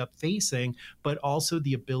will end up facing, but also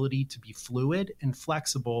the ability to be fluid and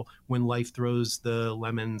flexible when life throws the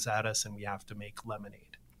lemons at us and we have to make lemonade.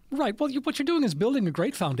 Right. Well, what you're doing is building a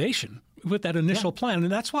great foundation with that initial plan.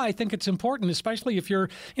 And that's why I think it's important, especially if you're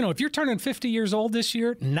turning 50 years old this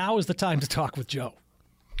year, now is the time to talk with Joe.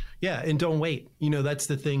 Yeah, and don't wait. That's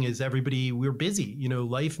the thing is we're busy.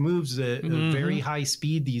 Life moves at a very high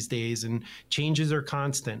speed these days and changes are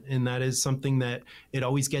constant. And that is something that it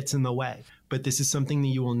always gets in the way. But this is something that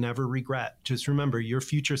you will never regret. Just remember, your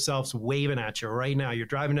future self's waving at you right now. You're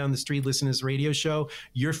driving down the street, listening to this radio show.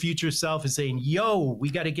 Your future self is saying, yo, we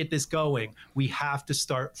got to get this going. We have to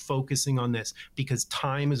start focusing on this because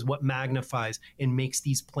time is what magnifies and makes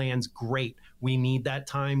these plans great. We need that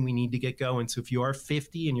time. We need to get going. So if you are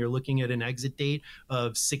 50 and you're looking at an exit date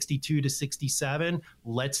of 62 to 67,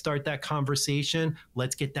 let's start that conversation.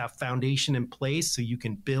 Let's get that foundation in place so you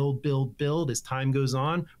can build as time goes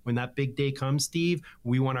on. When that big day comes, Steve,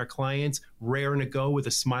 we want our clients raring to go with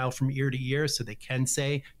a smile from ear to ear so they can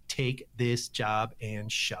say, take this job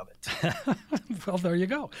and shove it. Well, there you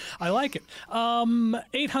go. I like it.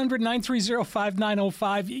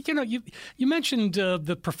 800-930-5905. You mentioned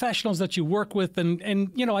the professionals that you work with,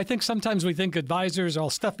 and I think sometimes we think advisors are all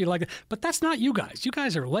stuffy like that, but that's not you guys. You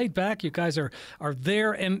guys are laid back. You guys are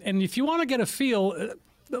there, and if you want to get a feel,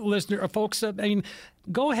 listener, folks,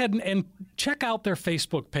 go ahead and check out their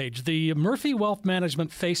Facebook page, the Murphy Wealth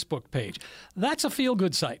Management Facebook page. That's a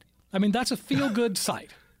feel-good site. That's a feel-good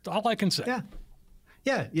site. All I can say.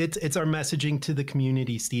 Yeah, it's our messaging to the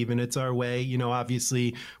community, Steve, and it's our way.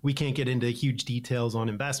 Obviously, we can't get into huge details on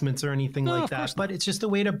investments or anything like that, but it's just a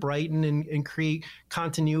way to brighten and create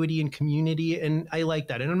continuity and community, and I like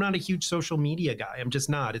that. And I'm not a huge social media guy. I'm just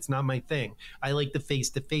not. It's not my thing. I like the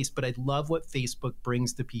face-to-face, but I love what Facebook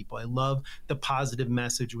brings to people. I love the positive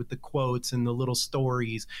message with the quotes and the little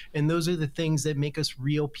stories, and those are the things that make us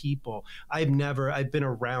real people. I've been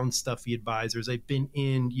around stuffy advisors. I've been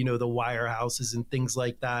in, the wirehouses and things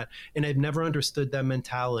like that. And I've never understood that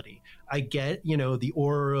mentality. I get, the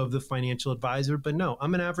aura of the financial advisor, but no,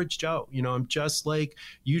 I'm an average Joe. I'm just like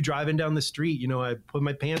you driving down the street. I put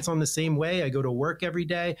my pants on the same way. I go to work every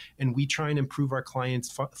day and we try and improve our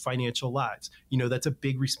clients' financial lives. That's a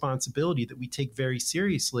big responsibility that we take very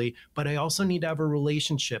seriously, but I also need to have a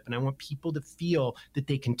relationship and I want people to feel that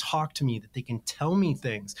they can talk to me, that they can tell me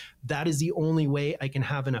things. That is the only way I can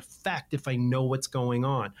have an effect if I know what's going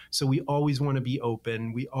on. So we always want to be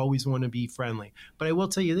open. We always want to be friendly. But I will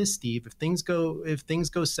tell you this, Steve, Steve. If things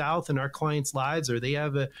go south in our clients' lives, or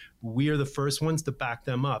we are the first ones to back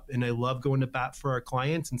them up. And I love going to bat for our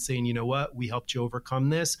clients and saying, you know what, we helped you overcome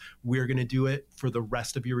this. We're going to do it for the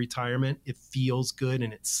rest of your retirement. It feels good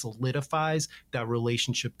and it solidifies that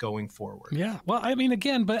relationship going forward. Yeah. Well, I mean,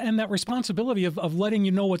 again, and that responsibility of letting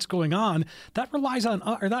you know what's going on, that lies on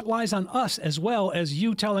us as well as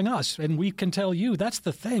you telling us, and we can tell you. That's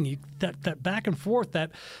the thing. That back and forth,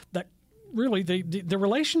 that really the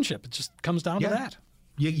relationship, it just comes down to that.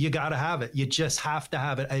 You got to have it. You just have to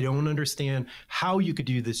have it. I don't understand how you could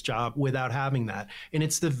do this job without having that. And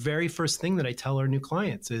it's the very first thing that I tell our new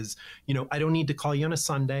clients is, I don't need to call you on a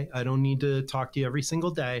Sunday. I don't need to talk to you every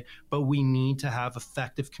single day, but we need to have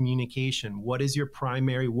effective communication. What is your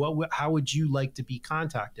primary, how would you like to be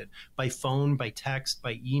contacted? By phone, by text,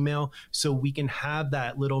 by email, so we can have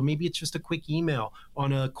that little, maybe it's just a quick email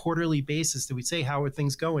on a quarterly basis that we say, how are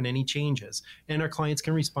things going? Any changes? And our clients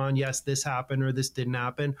can respond, yes, this happened or this didn't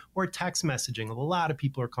happen, or text messaging. A lot of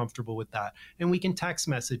people are comfortable with that. And we can text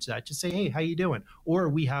message that, just say, hey, how you doing? Or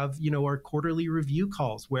we have, our quarterly review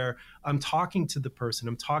calls where I'm talking to the person,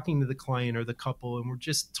 I'm talking to the client or the couple, and we're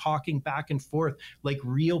just talking back and forth like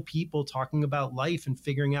real people talking about life and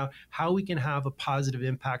figuring out how we can have a positive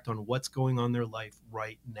impact on what's going on in their life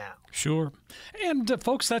right now. Sure. And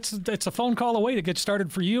folks, that's a phone call away to get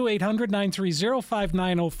started for you,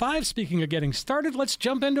 800-930-5905. Speaking of getting started, let's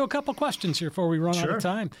jump into a couple questions here before we run out of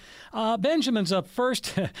time. Benjamin's up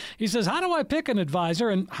first. He says, how do I pick an advisor,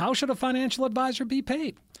 and how should a financial advisor be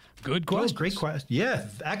paid? Good question. Great question. Yeah,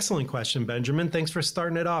 excellent question, Benjamin. Thanks for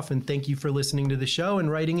starting it off, and thank you for listening to the show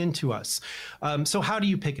and writing into us. So how do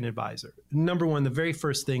you pick an advisor? Number one, the very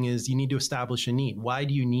first thing is you need to establish a need. Why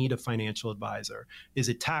do you need a financial advisor? Is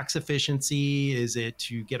it tax efficiency? Is it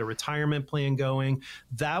to get a retirement plan going?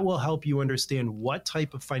 That will help you understand what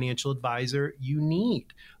type of financial advisor you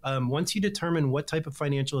need. Once you determine what type of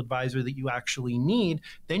financial advisor that you actually need,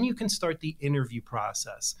 then you can start the interview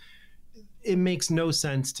process. It makes no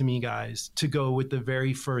sense to me, guys, to go with the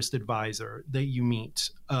very first advisor that you meet.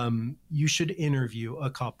 You should interview a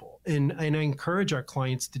couple. And I encourage our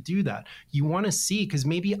clients to do that. You want to see, because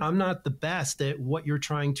maybe I'm not the best at what you're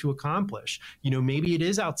trying to accomplish. Maybe it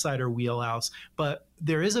is outside our wheelhouse, but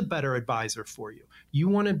there is a better advisor for you. You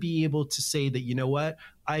want to be able to say that, you know what,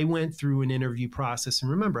 I went through an interview process. And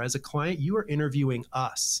remember, as a client, you are interviewing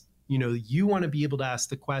us. You want to be able to ask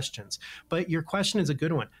the questions. But your question is a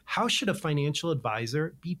good one. How should a financial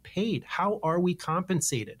advisor be paid? How are we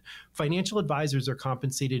compensated? Financial advisors are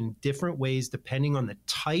compensated in different ways depending on the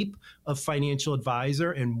type of financial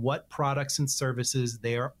advisor and what products and services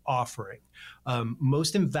they are offering.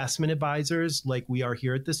 Most investment advisors, like we are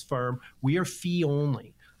here at this firm, we are fee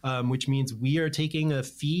only. Which means we are taking a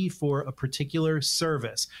fee for a particular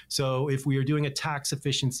service. So if we are doing a tax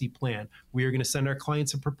efficiency plan, we are going to send our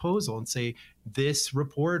clients a proposal and say, this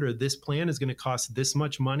report or this plan is going to cost this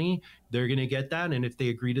much money. They're going to get that. And if they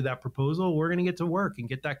agree to that proposal, we're going to get to work and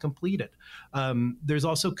get that completed. There's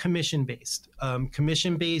also commission-based.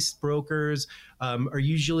 Commission-based brokers are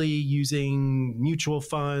usually using mutual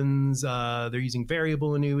funds. They're using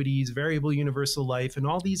variable annuities, variable universal life, and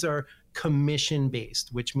all these are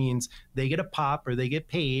commission-based, which means they get a pop or they get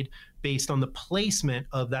paid based on the placement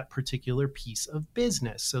of that particular piece of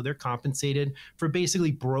business. So they're compensated for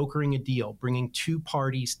basically brokering a deal, bringing two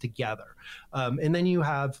parties together. And then you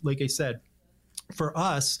have, like I said, for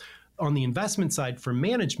us, on the investment side for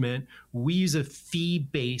management, we use a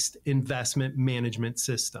fee-based investment management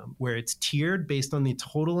system where it's tiered based on the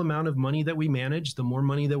total amount of money that we manage. The more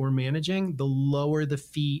money that we're managing, the lower the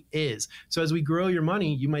fee is. So as we grow your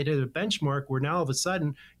money, you might hit a benchmark where now all of a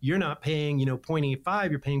sudden you're not paying 0.85,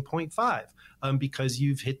 you're paying 0.5 because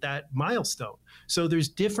you've hit that milestone. So there's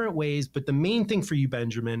different ways, but the main thing for you,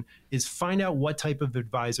 Benjamin, is find out what type of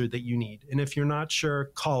advisor that you need. And if you're not sure,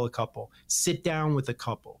 call a couple, sit down with a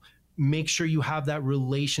couple. Make sure you have that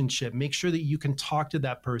relationship. Make sure that you can talk to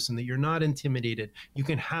that person, that you're not intimidated. You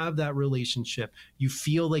can have that relationship. You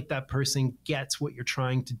feel like that person gets what you're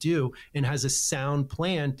trying to do and has a sound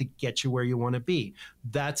plan to get you where you want to be.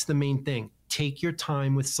 That's the main thing. Take your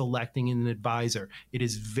time with selecting an advisor. It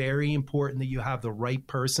is very important that you have the right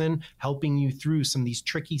person helping you through some of these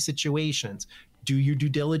tricky situations. Do your due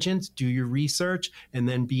diligence, do your research, and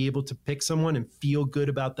then be able to pick someone and feel good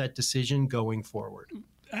about that decision going forward.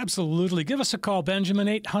 Absolutely. Give us a call, Benjamin,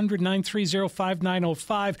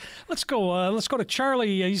 800-930-5905. Let's go to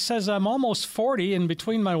Charlie. He says, I'm almost 40, and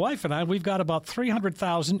between my wife and I, we've got about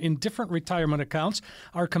 $300,000 in different retirement accounts.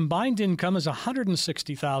 Our combined income is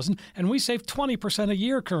 $160,000, and we save 20% a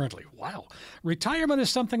year currently. Wow. Retirement is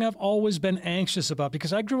something I've always been anxious about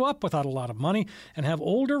because I grew up without a lot of money and have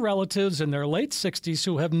older relatives in their late 60s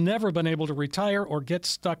who have never been able to retire or get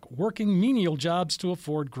stuck working menial jobs to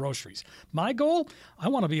afford groceries. My goal? I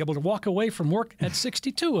want to be able to walk away from work at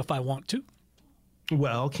 62 if I want to.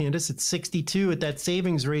 Well, Candace, at 62, at that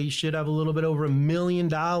savings rate, you should have a little bit over $1 million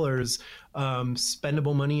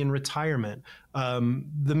spendable money in retirement.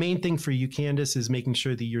 The main thing for you, Candace, is making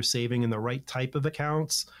sure that you're saving in the right type of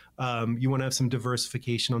accounts. You want to have some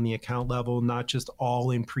diversification on the account level, not just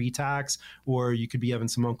all in pre-tax, or you could be having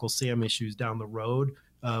some Uncle Sam issues down the road.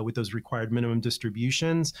 With those required minimum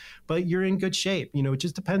distributions, but you're in good shape. It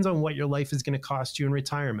just depends on what your life is going to cost you in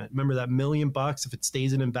retirement. Remember that $1 million, if it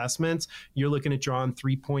stays in investments, you're looking at drawing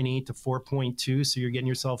 3.8 to 4.2. So you're getting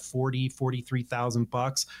yourself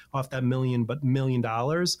 $43,000 off that $1 million.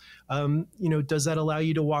 Does that allow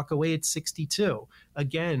you to walk away at 62?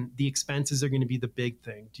 Again, the expenses are going to be the big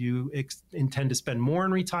thing. Do you intend to spend more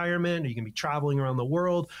in retirement? Are you going to be traveling around the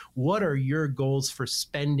world? What are your goals for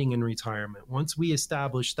spending in retirement? Once we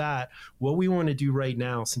establish that, what we want to do right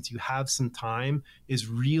now, since you have some time, is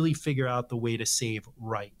really figure out the way to save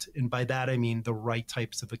right. And by that, I mean the right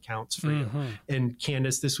types of accounts for you. And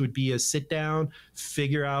Candace, this would be a sit down,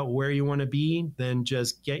 figure out where you want to be, then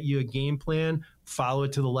just get you a game plan, follow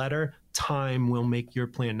it to the letter. Time will make your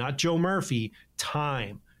plan. Not Joe Murphy.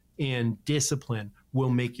 Time and discipline will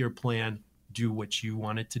make your plan do what you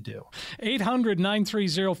want it to do.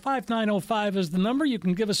 800-930-5905 is the number. You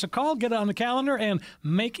can give us a call, get it on the calendar, and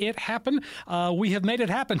make it happen. We have made it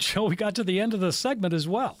happen, Joe. We got to the end of the segment as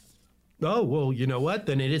well. Oh, well, you know what?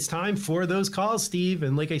 Then it is time for those calls, Steve.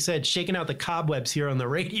 And like I said, shaking out the cobwebs here on the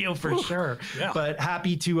radio for sure. Yeah. But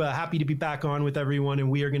happy to be back on with everyone.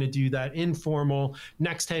 And we are going to do that informal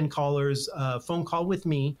next 10 callers phone call with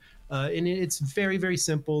me. And it's very, very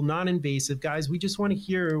simple, non-invasive. Guys, we just want to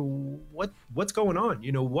hear what's going on.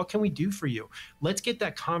 What can we do for you? Let's get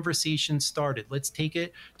that conversation started. Let's take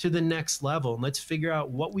it to the next level. And let's figure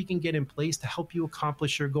out what we can get in place to help you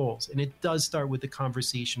accomplish your goals. And it does start with the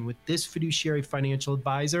conversation with this fiduciary financial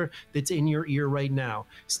advisor that's in your ear right now.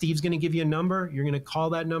 Steve's going to give you a number. You're going to call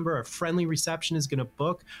that number. Our friendly reception is going to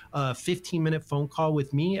book a 15-minute phone call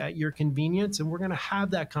with me at your convenience. And we're going to have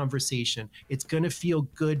that conversation. It's going to feel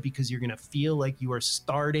good because you're going to feel like you are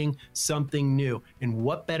starting something new. And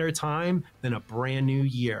what better time than a brand new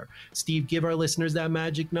year? Steve, give our listeners that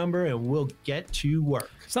magic number and we'll get to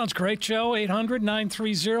work. Sounds great, Joe.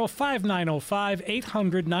 800-930-5905.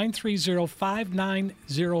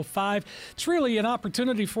 800-930-5905. It's really an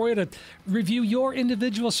opportunity for you to review your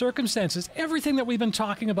individual circumstances, everything that we've been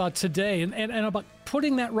talking about today, and about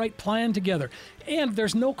putting that right plan together. And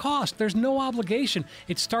there's no cost. There's no obligation.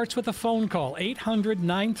 It starts with a phone call,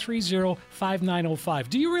 800-930-5905.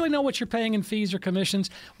 Do you really know what you're paying in fees or commissions?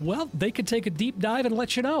 Well, they could take a deep dive and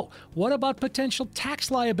let you know. What about potential tax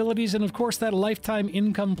liabilities and, of course, that lifetime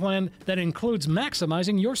income plan that includes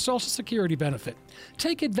maximizing your Social Security benefit?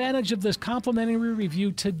 Take advantage of this complimentary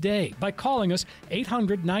review today by calling us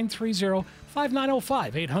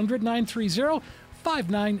 800-930-5905.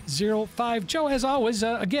 800-930-5905. Joe, as always,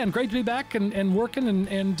 again, great to be back and working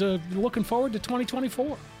and looking forward to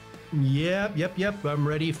 2024. Yep. I'm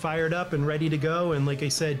ready, fired up, and ready to go. And like I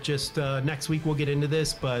said, just next week we'll get into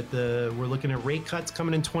this, but we're looking at rate cuts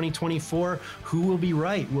coming in 2024. Who will be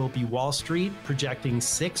right? Will it be Wall Street projecting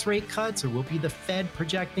 6 rate cuts, or will it be the Fed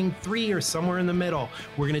projecting 3, or somewhere in the middle?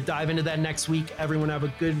 We're going to dive into that next week. Everyone have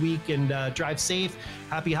a good week and drive safe.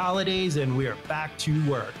 Happy holidays, and we are back to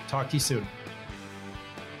work. Talk to you soon.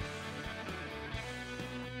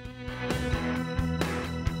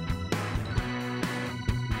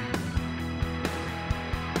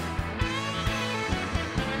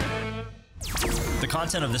 The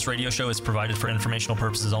content of this radio show is provided for informational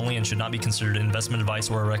purposes only and should not be considered investment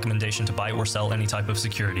advice or a recommendation to buy or sell any type of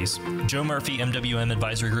securities. Joe Murphy, MWM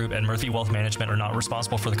Advisory Group, and Murphy Wealth Management are not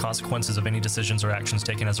responsible for the consequences of any decisions or actions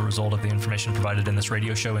taken as a result of the information provided in this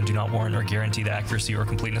radio show and do not warrant or guarantee the accuracy or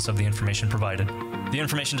completeness of the information provided. The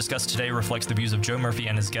information discussed today reflects the views of Joe Murphy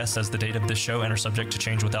and his guests as the date of this show and are subject to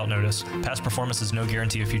change without notice. Past performance is no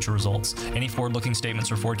guarantee of future results. Any forward-looking statements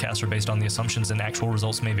or forecasts are based on the assumptions, and actual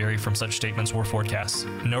results may vary from such statements or forecasts.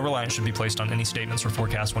 No reliance should be placed on any statements or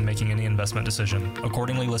forecasts when making any investment decision.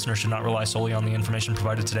 Accordingly, listeners should not rely solely on the information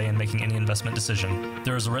provided today in making any investment decision.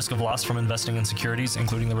 There is a risk of loss from investing in securities,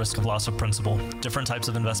 including the risk of loss of principal. Different types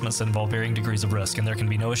of investments involve varying degrees of risk, and there can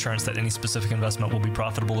be no assurance that any specific investment will be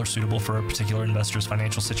profitable or suitable for a particular investor's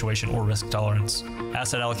financial situation or risk tolerance.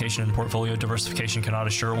 Asset allocation and portfolio diversification cannot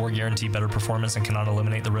assure or guarantee better performance and cannot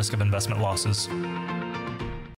eliminate the risk of investment losses.